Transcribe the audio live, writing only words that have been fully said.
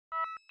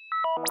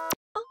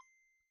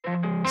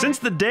Since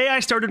the day I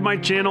started my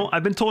channel,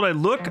 I've been told I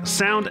look,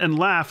 sound, and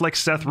laugh like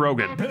Seth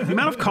Rogen. The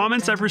amount of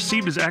comments I've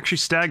received is actually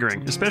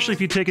staggering, especially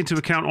if you take into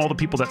account all the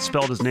people that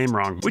spelled his name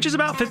wrong, which is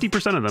about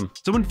 50% of them.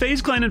 So when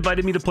FaZe Clan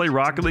invited me to play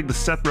Rocket League with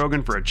Seth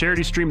Rogen for a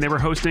charity stream they were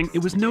hosting, it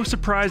was no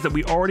surprise that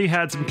we already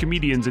had some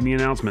comedians in the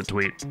announcement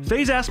tweet.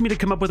 FaZe asked me to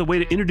come up with a way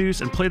to introduce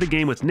and play the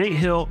game with Nate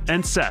Hill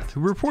and Seth,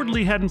 who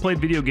reportedly hadn't played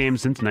video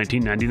games since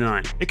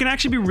 1999. It can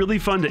actually be really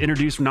fun to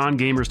introduce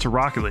non-gamers to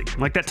Rocket League,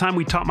 like that time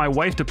we taught my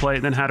wife to play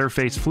and then had her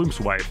face Floom's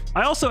wife.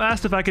 I also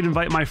asked if I could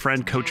invite my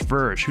friend Coach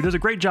Verge, who does a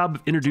great job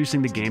of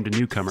introducing the game to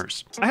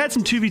newcomers. I had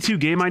some 2v2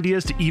 game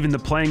ideas to even the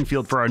playing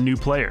field for our new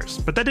players,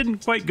 but that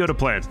didn't quite go to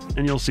plan,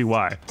 and you'll see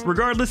why.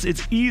 Regardless,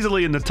 it's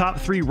easily in the top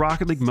 3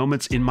 Rocket League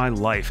moments in my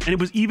life, and it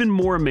was even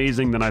more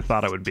amazing than I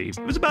thought it would be. It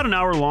was about an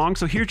hour long,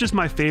 so here's just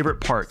my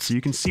favorite parts so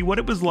you can see what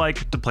it was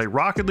like to play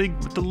Rocket League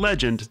with the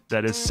legend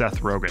that is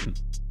Seth Rogen.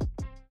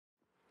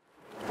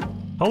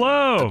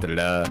 Hello!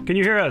 Can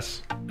you hear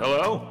us?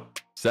 Hello?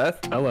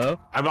 Seth? Hello.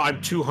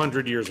 I'm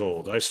 200 years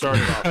old. I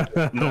started off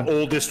the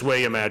oldest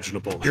way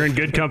imaginable. You're in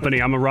good company.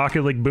 I'm a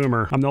Rocket League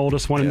boomer. I'm the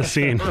oldest one in the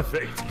scene.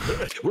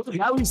 Perfect. Well,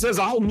 now he says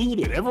I'm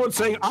muted. Everyone's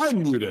saying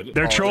I'm muted.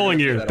 They're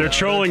trolling you. They're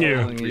trolling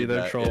you.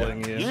 They're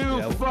trolling you.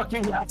 You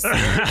fucking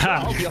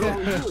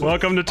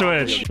Welcome to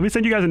Twitch. Let me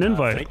send you guys an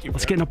invite. thank you,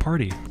 Let's get in a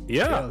party.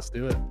 Yeah, Let's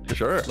do it.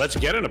 Sure. let's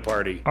get in a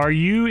party. Are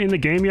you in the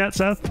game yet,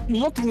 Seth? I'm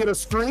looking at a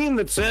screen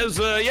that says,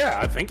 yeah,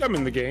 I think I'm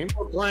in the game.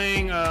 We're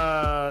playing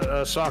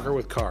soccer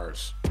with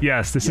cars.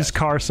 Yes, this is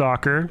car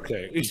soccer.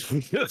 Okay.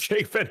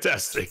 Okay,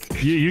 fantastic.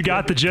 You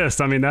got the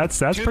gist. I mean, that's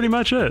pretty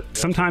much it.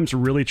 Sometimes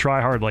really try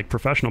hard, like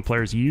professional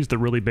players, use the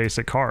really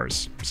basic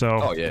cars.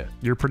 So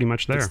you're pretty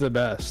much there. It's the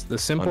best. The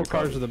simple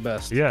cars are the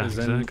best. Yeah, because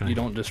then exactly. you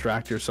don't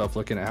distract yourself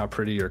looking at how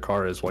pretty your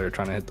car is while you're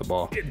trying to hit the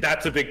ball.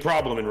 That's a big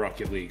problem in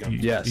Rocket League.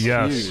 Yes.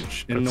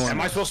 Huge. Enormous. Am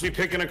I supposed to be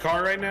picking a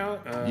car right now?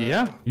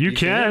 Yeah. You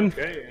can.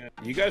 Okay.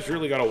 You guys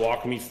really got to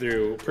walk me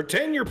through.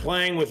 Pretend you're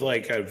playing with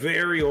like a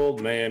very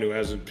old man who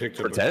hasn't picked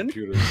up a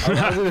computer.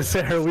 I was gonna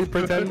say, are we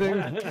pretending?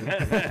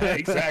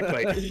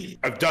 Exactly.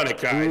 I've done it,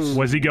 guys.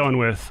 What's he going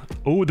with?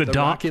 Oh, the dot.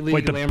 Rocket League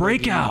Wait, the Lamborghini.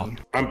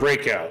 breakout. I'm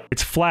breakout.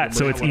 It's flat,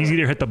 so it's easier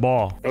to hit the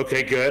ball.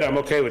 Okay, good. I'm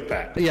okay with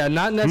that. Yeah,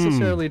 not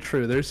necessarily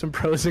true. There's some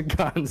pros and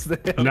cons there.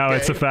 No,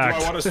 it's a Do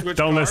fact. I wanna switch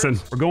Don't cars?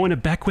 listen. We're going to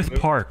Beckwith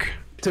Park.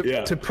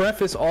 To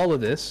preface all of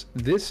this,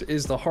 this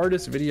is the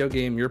hardest video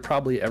game you're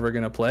probably ever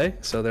gonna play.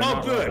 So they're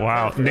not good.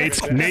 Wow,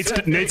 Nate's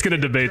gonna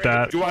debate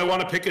that. Do I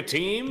want to pick a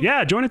team?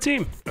 Yeah, join a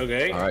team.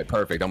 Okay. All right,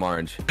 perfect. I'm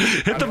orange.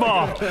 Hit the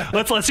ball.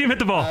 Let's see him hit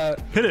the ball.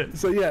 Hit it.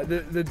 So yeah,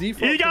 the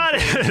default. You got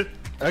it.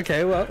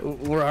 Okay, well,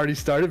 we're already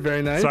started.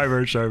 Very nice. Sorry,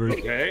 Verge.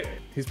 Okay.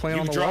 He's playing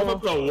You on the drove wall.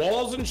 up the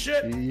walls and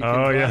shit? You can Oh,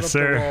 drive yes, up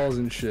sir. The walls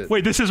and shit.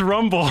 Wait, this is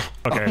Rumble.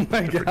 Okay,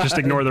 my God. just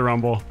ignore the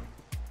Rumble.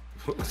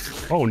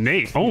 Oh,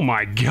 Nate. Oh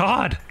my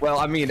God. Well,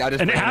 I mean, I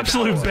just An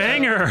absolute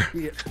banger.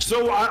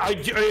 So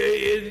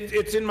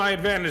it's in my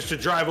advantage to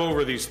drive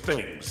over these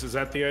things. Is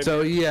that the idea?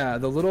 So yeah,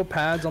 the little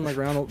pads on the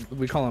ground,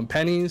 we call them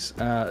pennies.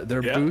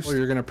 They're boost. Or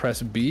you're gonna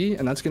press B,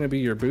 and that's gonna be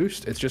your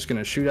boost. It's just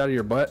gonna shoot out of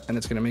your butt, and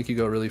it's gonna make you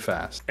go really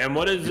fast. And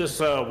what does this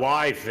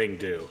Y thing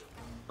do?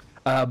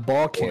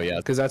 Ball cam,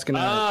 because that's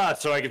gonna.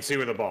 So I can see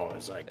where the ball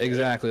is. Like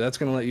Exactly. That's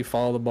gonna let you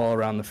follow the ball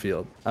around the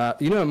field.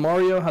 You know in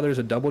Mario how there's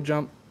a double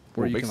jump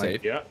where you big can like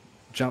save. Yeah.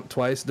 jump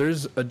twice.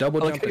 There's a double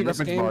jump in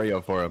this game.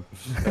 Mario for him.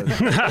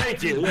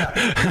 Thank you.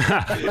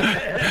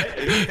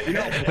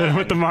 Yeah.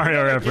 With the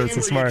Mario reference,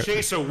 it's smart.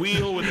 Chase a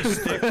wheel with a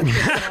stick.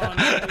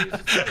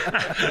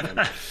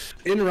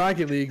 In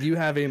Rocket League, you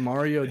have a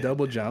Mario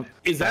double jump.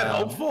 Is that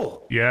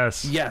helpful?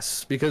 Yes.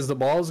 Yes, because the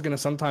ball is going to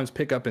sometimes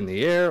pick up in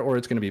the air or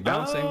it's going to be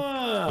bouncing.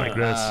 Like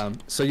this.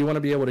 So you want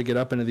to be able to get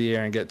up into the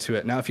air and get to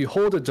it. Now, if you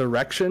hold a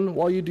direction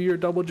while you do your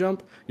double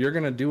jump, you're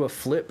going to do a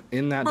flip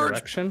in that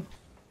direction.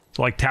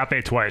 So like tap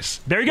A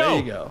twice. There you go. There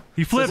you go.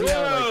 He flipped.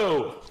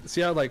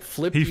 See how it like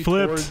flipped He you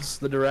flipped. towards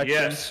the direction?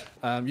 Yes.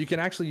 You can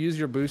actually use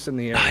your boost in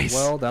the air Nice. as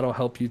well. That'll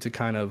help you to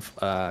kind of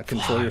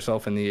control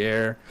yourself in the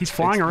air. He's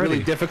flying it's already.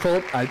 really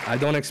difficult. I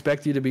don't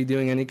expect you to be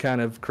doing any kind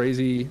of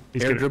crazy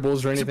air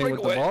dribbles or anything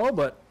with the ball,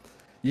 but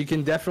you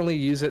can definitely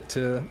use it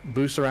to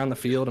boost around the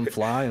field and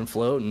fly and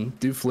float and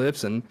do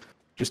flips and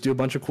just do a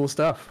bunch of cool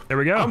stuff. There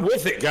we go. I'm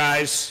with it,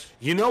 guys.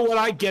 You know what?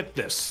 I get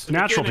this. The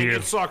Natural to beginning you.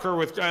 of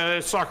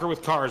soccer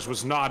with cars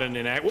was not an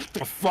inact. What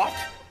the fuck?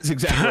 That's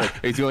exactly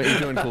right. He's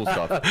doing cool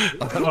stuff.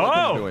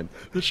 Oh,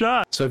 the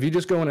shot. So if you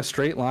just go in a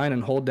straight line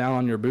and hold down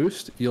on your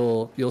boost,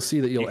 you'll see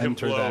that you'll You can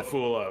enter blow a that.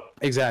 fool up.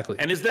 Exactly.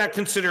 And is that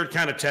considered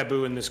kind of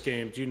taboo in this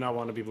game? Do you not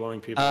want to be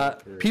blowing people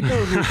up? Or... People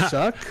who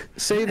suck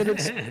say that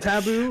it's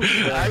taboo.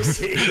 I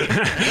see.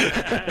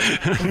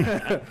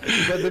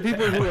 But the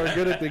people who are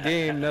good at the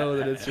game know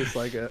that it's just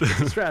like it's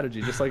a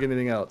strategy, just like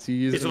anything else. You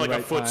use Is it it in like the a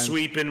right foot time.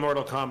 sweep in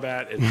Mortal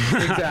Kombat?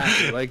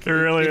 Exactly. Like It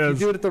really if is.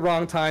 you do it at the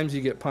wrong times,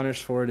 you get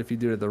punished for it. If you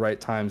do it at the right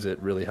times,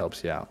 it really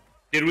helps you out.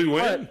 Did we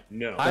win? But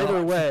No.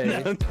 either way,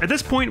 At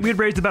this point, we had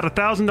raised about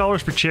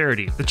 $1,000 for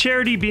charity. The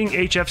charity being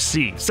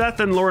HFC, Seth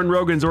and Lauren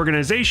Rogen's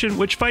organization,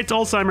 which fights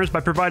Alzheimer's by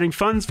providing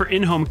funds for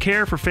in-home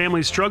care for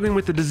families struggling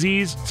with the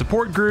disease,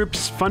 support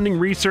groups, funding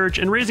research,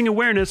 and raising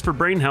awareness for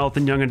brain health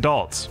in young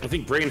adults. I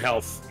think brain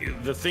health,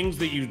 the things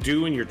that you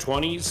do in your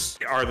 20s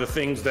are the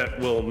things that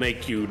will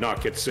make you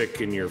not get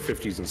sick in your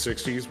 50s and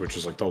 60s, which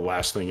is like the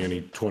last thing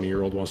any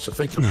 20-year-old wants to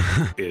think of.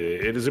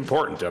 It is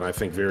important, and I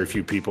think very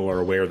few people are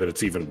aware that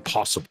it's even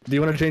possible. do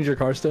you want to change your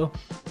car still?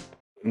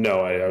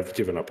 No, I've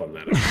given up on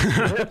that.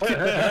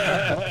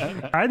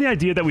 I had the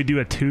idea that we do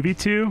a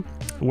 2v2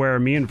 where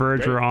me and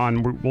Verge are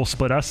on, we'll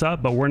split us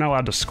up, but we're not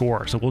allowed to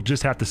score, so we'll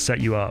just have to set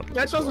you up.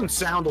 That doesn't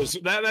sound as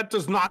that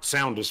does not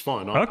sound as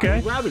fun. Okay.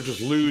 I'd rather just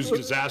lose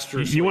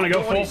disastrously. You want to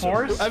go full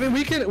force? I mean,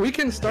 we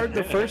can start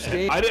the first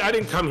game. I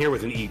didn't come here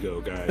with an ego,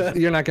 guys.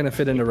 You're not going to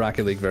fit into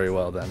Rocket League very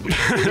well then.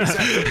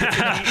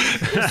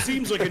 It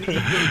seems like an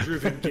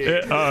ego-driven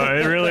game. Oh,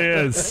 it really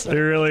is. It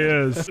really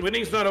is.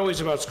 Winning's not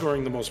always about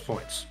scoring the most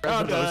points.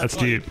 That's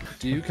deep.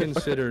 Do you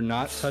consider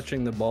not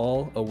touching the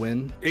ball a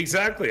win?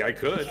 Exactly, I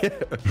could.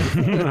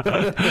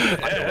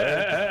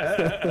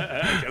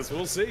 I guess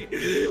we'll see.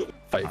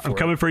 Fight for I'm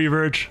coming for you,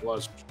 Verge.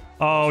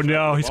 Oh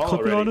no, he's Ball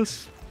clipping already. on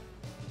us.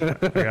 I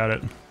got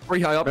it.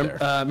 Pretty high up there.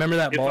 Remember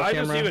that If ball I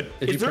just camera? even,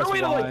 If you is there a press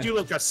way to Y- like do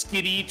like a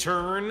skiddy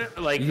turn?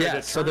 Like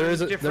Yes, so there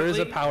is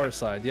a power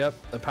slide. Yep,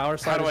 the power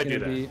slide do is I going do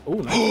to that? be. Oh,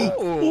 nice.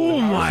 Oh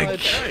my slide.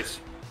 god. Nice.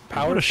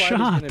 Power What a slide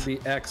shot. is going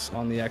to be X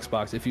on the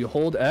Xbox. If you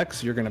hold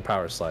X, you're going to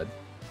power slide.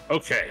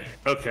 Okay,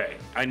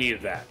 I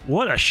needed that.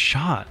 What a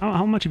shot.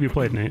 How much have you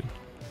played, Nate?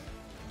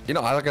 You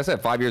know, like I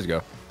said, 5 years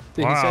ago.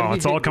 Dude, he said Wow, he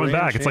it's all hit coming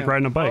grand back. It's like champ.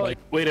 riding a bike.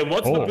 Wait, and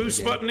what's Oh. the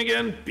boost button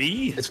again?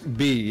 B? It's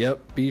B. Yep,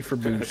 B for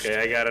boost. Okay,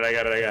 I got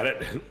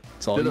it.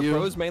 It's all Do the you.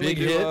 pros mainly Big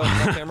do hit.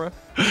 that camera?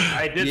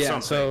 I did Yeah,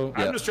 something. so-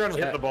 I'm Yeah. just trying to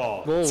hit the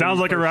ball. Whoa, Sounds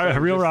like a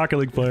real Rocket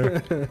League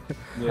player.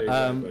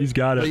 He's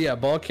got But it. yeah,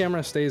 ball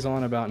camera stays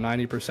on about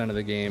 90% of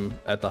the game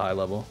at the high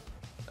level.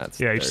 That's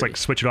Yeah, you just like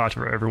switch it off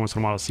for every once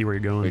in a while to see where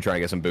you're We going. try to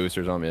get some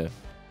boosters on me.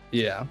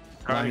 Yeah,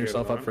 line good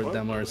yourself up one. for a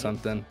demo or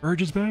something.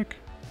 Verge is back.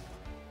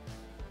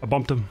 I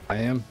bumped him. I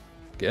am.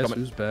 Guess Coming.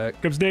 who's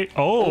back? Comes Nate.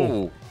 Oh,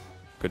 Oh,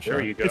 good shot.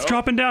 There you go. it's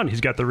dropping down.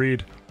 He's got the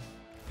read.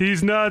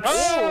 He's nuts.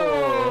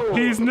 Oh!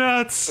 He's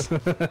nuts.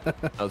 That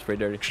was pretty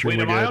dirty. Wait,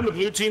 Extremely am I on good. the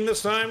blue team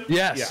this time?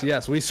 Yes,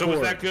 yes, we So scored.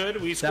 was that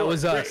good? We scored. That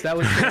was us. Great. That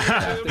was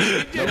fantastic. We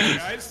did it,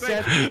 guys.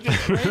 Seth, Thank you you.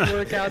 did great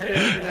work out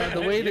there. You know,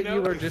 the way that You you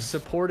know? were just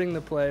supporting the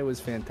play was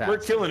We're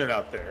fantastic. killing it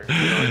out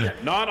there.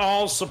 Not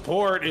all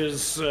support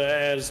is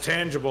as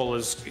tangible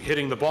as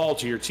hitting the ball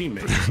to your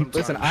teammates.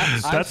 Listen, I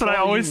That's what I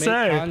saw you always make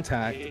say.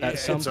 Contact at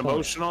some It's point.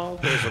 emotional.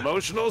 There's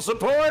emotional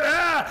support.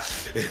 Ah!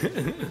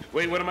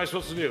 Wait, what am I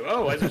supposed to do?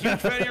 Oh, as a huge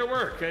fan of your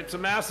work, it's a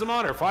massive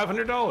honor.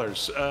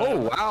 $500. Oh,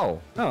 wow.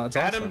 Oh, that's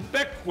Adam awesome.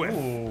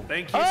 Beckwith.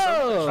 Thank you so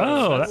Oh, much.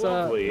 Oh, That's that-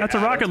 lovely. that's a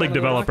Rocket League That's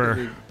on the Rocket developer.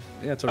 League.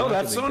 Yeah, it's a Oh, Rocket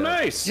that's so League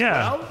guy. nice.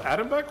 Yeah. Well,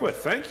 Adam Beckwith,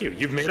 thank you.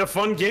 You've made a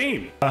fun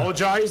game.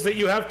 Apologize that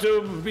you have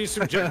to be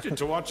subjected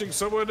to watching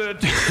someone do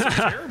something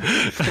terrible.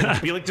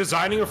 It'd be like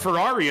designing a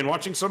Ferrari and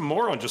watching some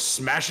moron just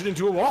smash it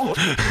into a wall.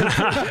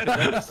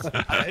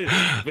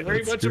 I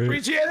very much great.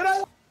 appreciate it. I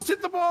almost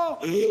hit the ball.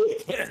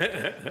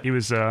 He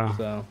was.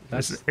 So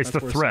It's that's the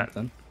worth threat.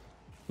 something.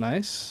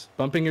 Nice.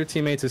 Bumping your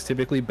teammates is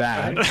typically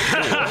bad.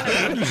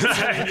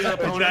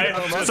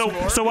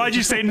 So why'd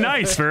you say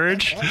nice,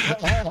 Verge?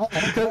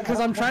 Because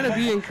I'm trying to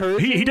be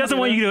encouraging. He doesn't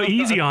want you to go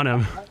easy on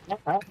him.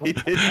 He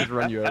did just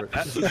run you over.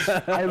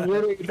 I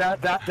literally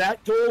that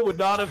goal would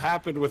not have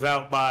happened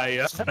without my.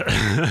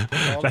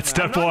 That's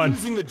step I'm not one.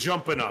 using the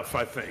jump enough.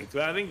 I think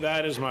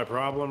that is my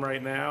problem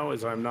right now.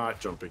 Is I'm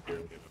not jumping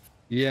nearly enough.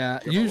 Yeah,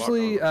 a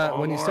usually lock on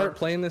the when you ball start more.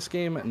 playing this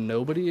game,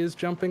 nobody is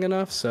jumping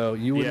enough, so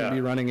you wouldn't Yeah. be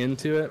running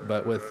into it.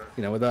 But with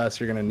with us,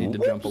 you're gonna need to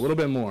jump a little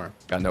bit more.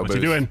 Got no What's he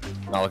boost. doing?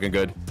 Not looking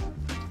good.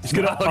 He's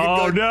gonna.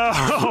 Oh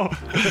no!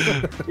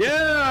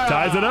 Yeah.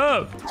 Ties it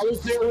up. I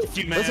was there with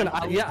you, man. Listen,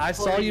 I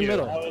saw you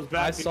middle. was backing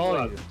I saw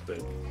up.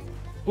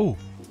 Ooh,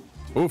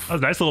 Oof. that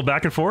was a nice little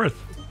back and forth.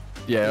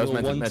 Yeah, it was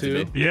Little meant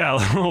to 1-2. be. Yeah, a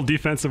little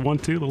defensive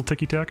 1-2, little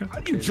ticky taka.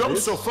 You jump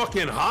so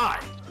fucking high.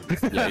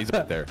 Yeah, he's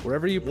up there.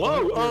 Wherever you Whoa!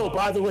 point, Oh,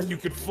 by the way, you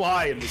could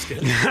fly in this game.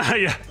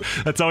 Yeah,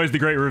 that's always the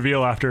great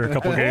reveal after a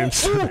couple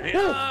games.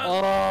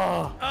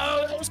 Oh,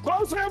 that was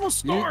close. I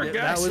almost you- scored, that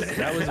guys.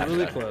 was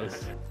really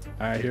close.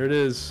 All right, here it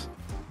is.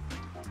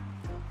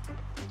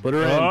 Put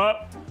her in. Oh,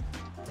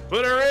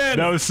 Put her in.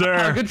 no, Oh,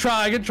 sir. good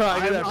try, good try.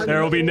 Good effort.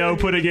 There will be no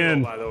putting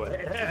in. By the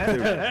way,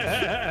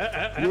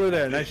 You were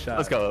there. Nice shot.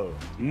 Let's go.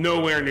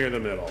 nowhere near the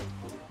middle.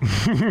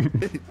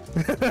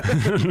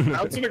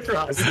 Bouncing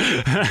across.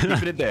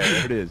 Keeping it there.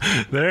 There it is.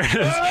 There it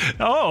is.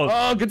 Oh,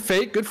 Oh, good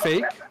fake, good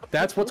fake.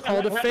 That's what's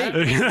called a fake.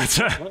 that's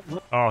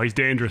oh, he's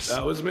dangerous.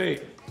 That was me.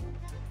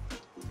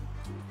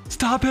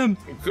 Stop him.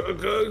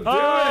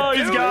 Oh,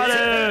 he's got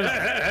it.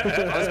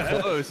 That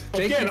was close.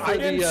 Thank you for I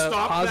didn't the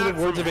stop positive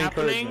that words from of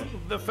happening.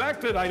 encouragement. The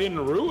fact that I didn't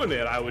ruin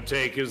it, I would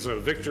take as a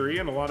victory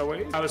in a lot of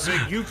ways. I was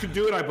saying you could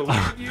do it. I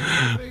believe in you.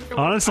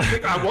 Honestly. I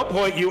think at one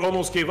point you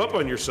almost gave up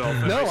on yourself.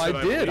 and No, said,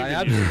 I did.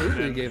 I believe in you.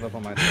 absolutely And gave up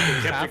on myself.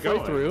 kept it Halfway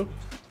going. through.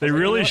 They I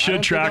really don't should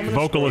think track I'm gonna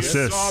vocal You saw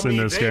assists in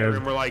me this there game.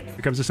 And we're like, Here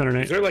comes the center,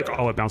 Nate. is there like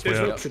Oh, it bounced way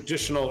there's no up.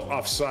 traditional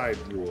offside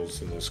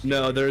rules in this game?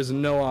 No, there's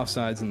no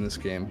offsides in this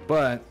game,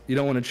 but you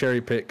don't want to cherry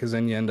pick because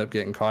then you end up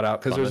getting caught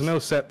out because there's no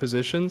set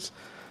positions.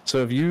 So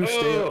if you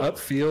stay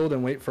upfield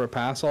and wait for a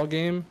pass all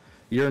game,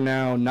 you're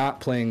now not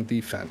playing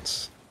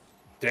defense.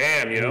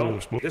 Damn, you know,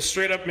 this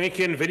straight up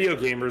making video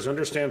gamers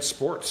understand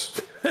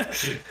sports.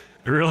 It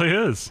really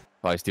is.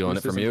 Probably stealing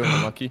it from you.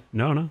 Unlucky.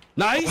 No, no.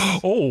 Nice.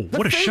 Oh,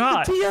 what a fake, the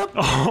shot. tee up.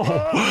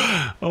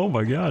 Oh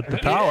my God, the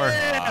power.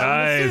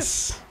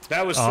 Nice.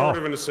 That was sort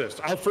of an assist.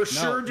 I for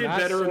sure did not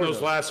better in sort those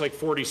of. last like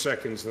 40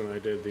 seconds than I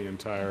did the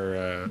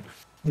entire.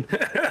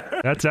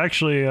 That's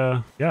actually,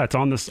 yeah, it's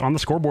on the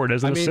scoreboard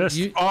as an assist.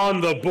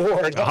 On the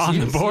board. On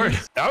the board.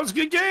 That was a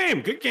good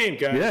game. Good game,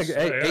 guys. Yeah,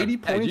 hey, 80 Hey,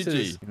 points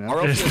is. GG.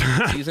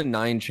 RLCS season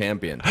 9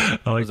 champion. I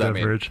like What does that,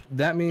 mean? Verge.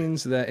 That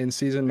means that in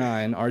season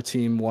 9, our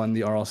team won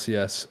the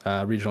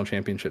RLCS regional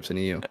championships in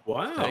EU.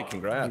 Wow. Hey,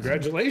 congrats.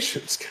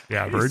 Congratulations.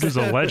 Yeah, Verge is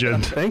a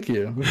legend. Thank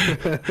you.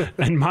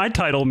 And my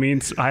title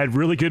means I had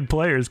really good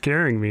players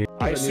carrying me.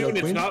 I assume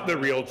it's not the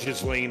real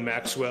Ghislaine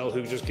Maxwell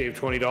who just gave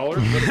 $20. But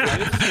if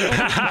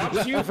it is,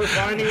 props to you for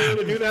finding a way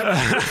to do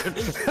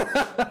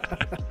that.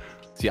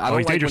 See, I don't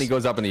like dangerous. when he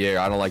goes up in the air.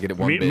 I don't like it at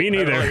one Me, bit. me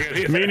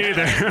neither. Me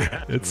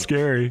neither. It's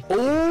scary.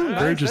 Oh,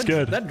 Verge is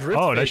good. That drift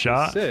Oh, fake that is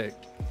shot. sick.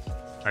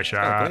 I Oh,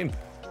 shot. clean.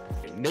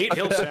 Nate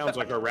Hill sounds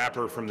like a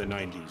rapper from the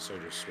 90s. So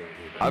just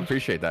I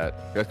appreciate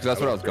that. Because that's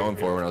what I was going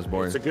for when I was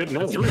born. it's a good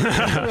note.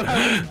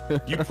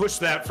 You pushed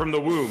that from the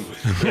womb.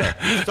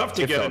 It's tough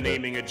to get a felt it.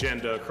 naming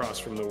agenda across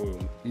from the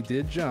womb. You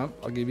did jump.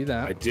 I'll give you I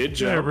that. did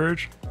Yeah, jump.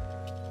 Verge.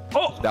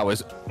 Oh, That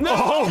was.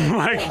 oh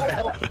my.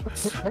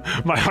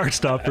 My heart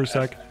stopped for a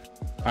sec.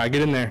 All right,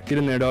 get in there. Get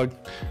in there, dog.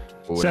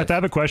 Oh, Seth, I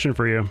have a question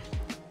for you.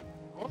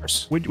 Of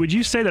course. Would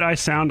you say that I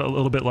sound a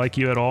little bit like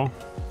you at all?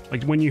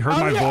 Like when you heard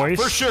my yeah,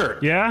 voice? for sure.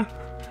 Yeah?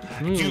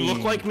 Do you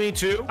look like me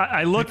too?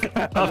 I look,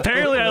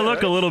 apparently I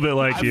look a little bit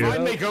like you.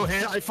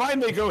 I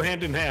find they go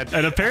hand in hand.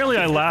 And apparently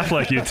I laugh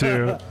like you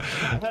too.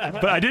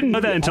 But I didn't know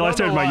that until I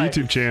started my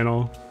YouTube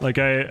channel. Like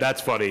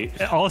That's funny.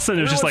 all of a sudden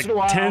it was just like Once in a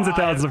while, tens of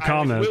thousands of I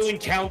comments. will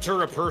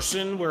encounter a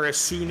person where as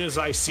soon as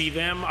I see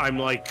them, I'm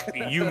like,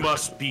 you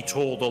must be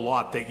told a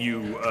lot that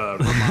you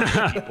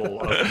remind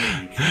people of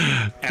me.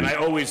 And I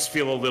always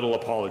feel a little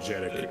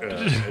apologetic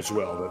as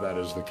well that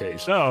is the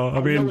case. No,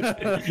 I mean,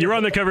 you're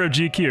on the cover of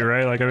GQ,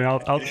 right? Like, I mean,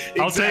 I'll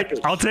Exactly.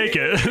 take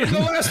it. In the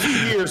last few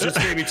years, it's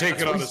maybe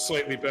taken on a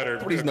slightly better.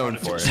 What he's known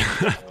for.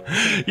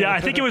 Yeah, I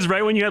think it was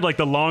right when you had like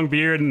the long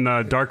beard and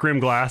the dark rim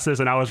glasses,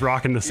 and I was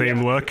rocking the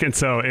same look, and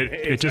so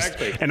it just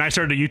Exactly. and I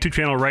started a YouTube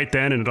channel right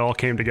then, and it all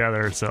came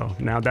together. So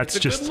now that's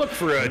It's a just good look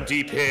for a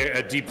deep hair,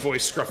 a deep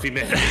voice, scruffy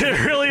man.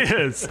 it really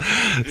is.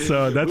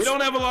 So that's We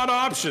don't have a lot of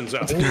options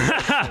out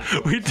there.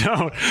 we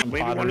don't.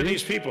 Maybe one of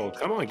these people.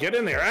 Come on, get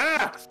in there.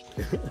 Ah!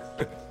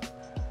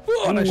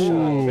 Oh, nice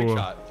shot. Big Ooh.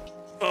 shot.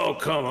 Oh,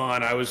 come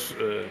on. I was.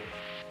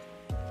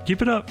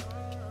 Keep it up.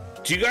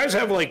 Do you guys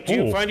have like? Do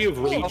you Oh. find you have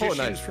rage issues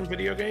nice. from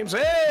video games?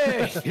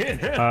 Hey!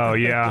 Oh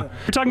yeah, we're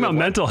talking about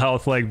mental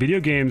health. Like video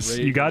games,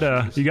 you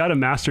gotta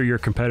master your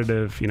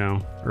competitive,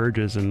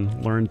 urges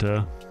and learn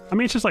to. I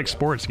mean, it's just like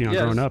sports. Yes.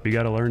 Growing up, you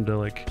gotta learn to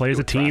like play as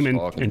a team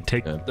and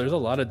take. Yeah. There's a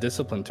lot of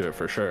discipline to it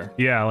for sure.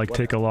 Yeah, like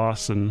take a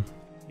loss and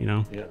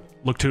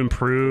look to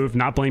improve,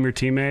 not blame your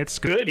teammates.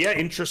 Good. Yeah,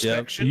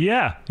 introspection.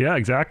 Yeah,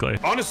 exactly.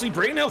 Honestly,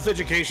 brain health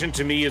education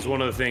to me is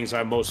one of the things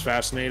I'm most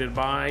fascinated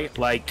by.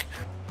 Like,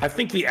 I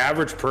think the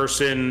average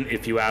person,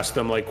 if you ask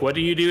them, like, what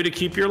do you do to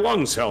keep your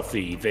lungs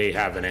healthy? They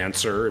have an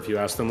answer. If you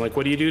ask them, like,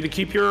 what do you do to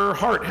keep your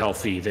heart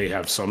healthy? They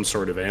have some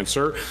sort of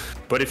answer.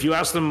 But if you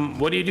ask them,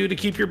 what do you do to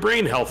keep your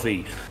brain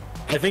healthy?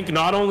 I think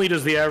not only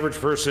does the average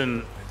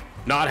person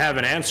not have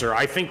an answer,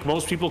 I think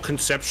most people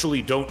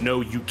conceptually don't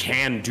know you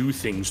can do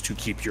things to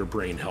keep your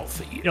brain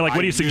healthy. Yeah, like what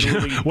do you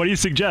suggest? What do you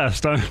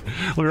suggest? Let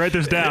me write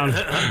this down.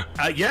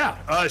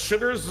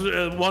 Sugar is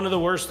one of the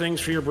worst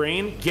things for your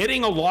brain.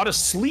 Getting a lot of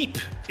sleep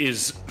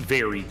is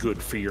very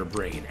good for your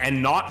brain,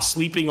 and not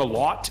sleeping a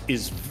lot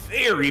is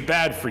very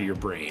bad for your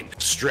brain.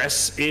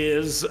 Stress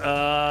is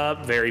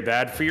very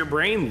bad for your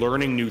brain.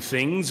 Learning new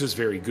things is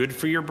very good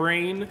for your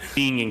brain.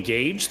 Being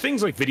engaged,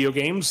 things like video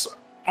games,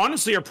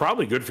 honestly are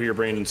probably good for your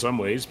brain in some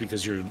ways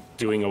because you're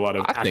doing a lot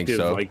of I think active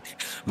so. like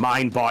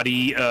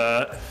mind-body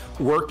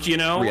work,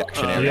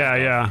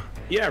 Reactionary.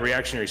 Yeah.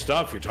 Reactionary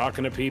stuff. You're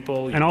talking to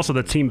people. And also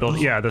the team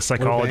building. Yeah, the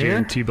psychology bear?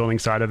 and team building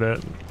side of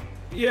it.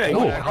 Yeah,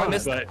 Oh, exactly. I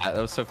missed But that.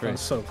 That was so great.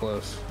 That's so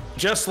close.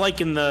 just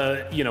like in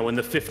the, in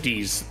the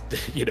 50s,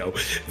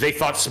 they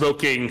thought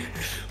smoking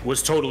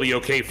was totally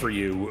okay for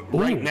you. Ooh.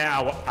 Right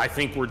now, I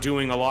think we're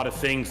doing a lot of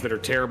things that are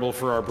terrible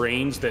for our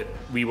brains that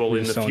we will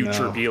in the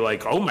future be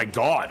like, oh my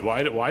God,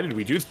 why did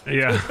we do that?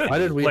 Yeah. Why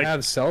did we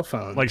have cell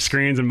phones? Like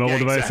screens and mobile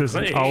devices,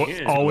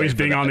 always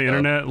being on the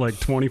internet like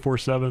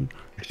 24/7.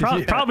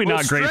 Probably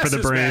not great for the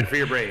brain. Bad for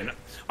your brain.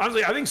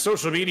 Honestly, I think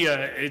social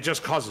media, it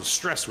just causes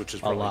stress, which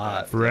is a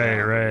lot.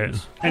 Right.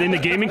 And in the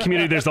gaming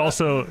community, there's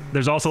also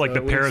like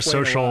the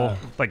parasocial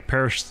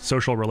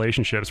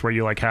relationships where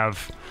you like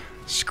have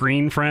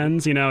screen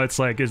friends. It's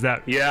like, is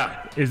that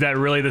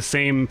really the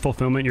same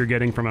fulfillment you're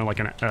getting from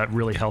a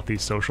really healthy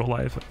social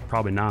life?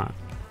 Probably not.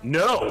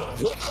 No.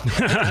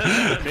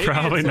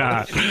 Probably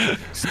not.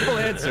 Still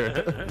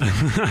answer.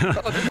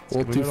 A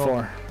little too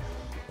far.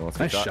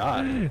 Nice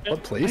shot.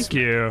 What place? Thank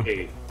you.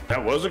 Hey,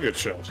 that was a good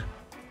shot.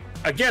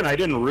 Again, I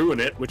didn't ruin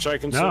it, which I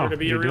consider to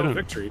be a real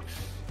victory.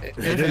 If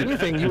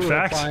anything, you were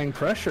applying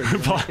pressure.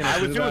 I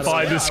was doing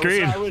the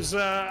screen. I was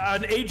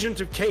an agent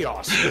of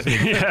chaos.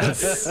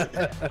 Yes.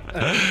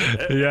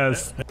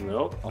 Yes.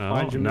 Nope.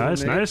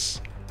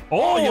 Nice.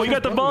 Oh, you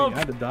got the bump. I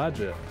had to dodge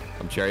it.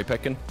 I'm cherry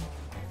picking.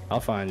 I'll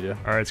find you.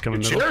 All right, it's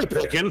coming middle. Cherry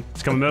picking.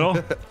 It's coming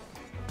middle.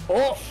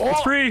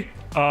 It's free.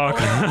 Oh,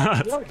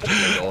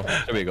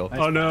 there we go.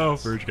 Oh no,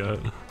 Verge got it.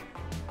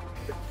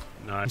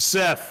 Nice.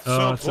 Seth,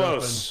 so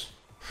close.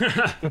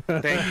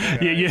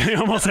 Thank you. Yeah, you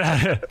almost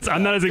had it.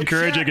 I'm not as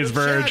encouraging as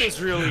Verge. The chat has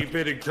really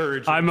been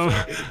encouraging.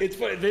 It's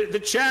funny. The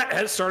chat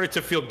has started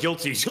to feel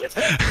guilty.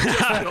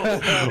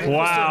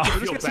 Wow.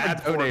 Feel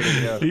bad for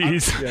him.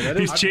 He's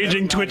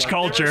changing Twitch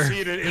culture. I've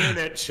never seen an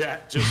internet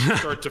chat just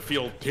start to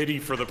feel pity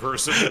for the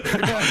person.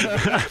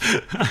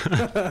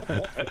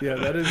 Yeah,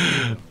 that is.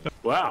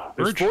 Wow.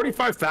 There's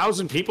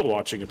 45,000 people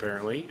watching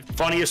apparently.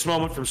 Funniest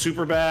moment from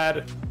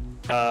Superbad.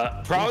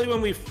 Probably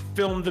when we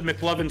filmed the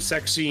McLovin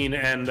sex scene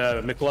and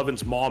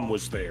McLovin's mom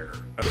was there.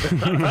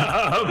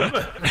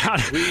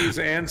 Please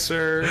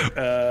answer.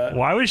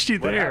 Why was she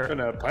there?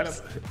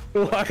 Because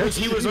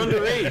he was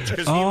underage.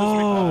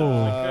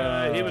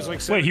 Because he was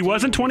like. Wait, he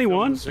wasn't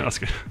 21?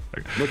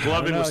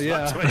 McLovin was.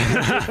 Yeah.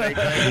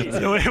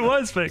 It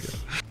was fake.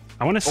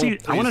 I want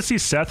to see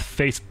Seth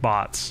face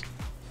bots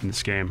in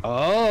this game.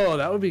 Oh,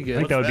 that would be good. I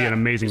think that would be an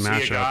amazing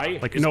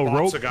mashup. Like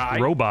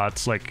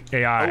robots, like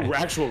AI. Oh,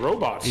 actual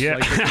robots. Yeah,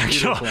 like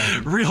actual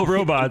real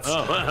robots.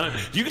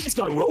 You guys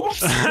got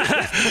robots?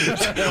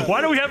 Why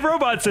do we have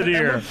robots in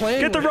here?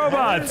 Get the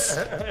robots.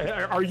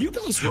 Are you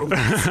guys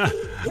robots?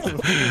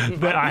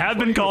 I have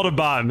been called a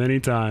bot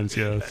many times.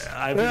 Yes.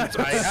 I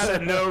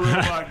had a no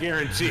robot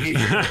guarantee.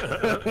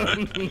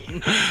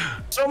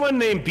 Someone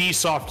named B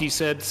Softy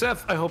said,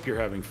 "Seth, I hope you're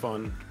having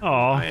fun."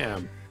 Oh, I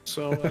am.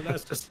 So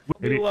that's just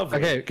lovely.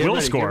 Okay,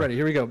 get ready.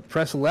 Here we go.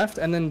 Press left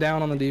and then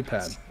down on the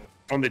D-pad.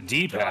 On the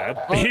D-pad?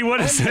 He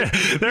would have said,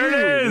 there it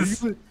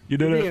is. You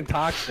did it. Being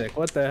toxic.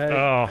 What the heck?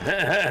 Oh.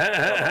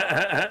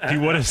 He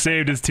would have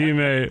saved his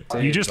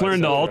teammate. You just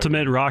learned the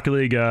ultimate Rocket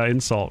League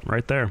insult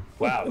right there.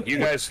 Wow, you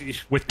guys.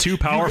 With two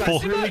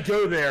powerful. You guys really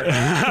go there.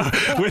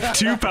 With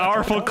two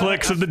powerful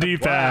clicks of the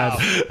D-pad.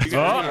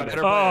 Wow. I got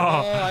that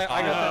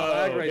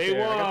lag right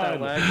there. Won. I got that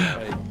lag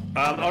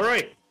right. All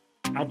right.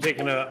 I'm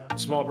taking a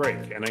small break,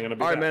 and I'm going to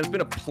be All right, back. man. It's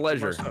been a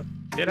pleasure.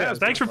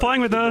 Thanks for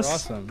playing with us.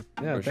 Awesome.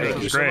 Yeah,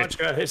 Thank you so much,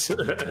 guys.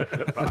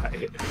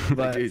 Bye.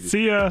 Bye.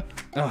 See ya.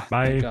 Oh,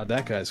 bye. God,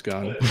 that guy's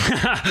gone.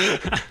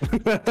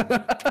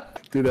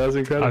 Dude, that was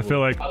incredible. I feel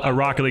like a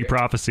Rocket League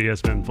prophecy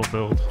has been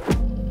fulfilled.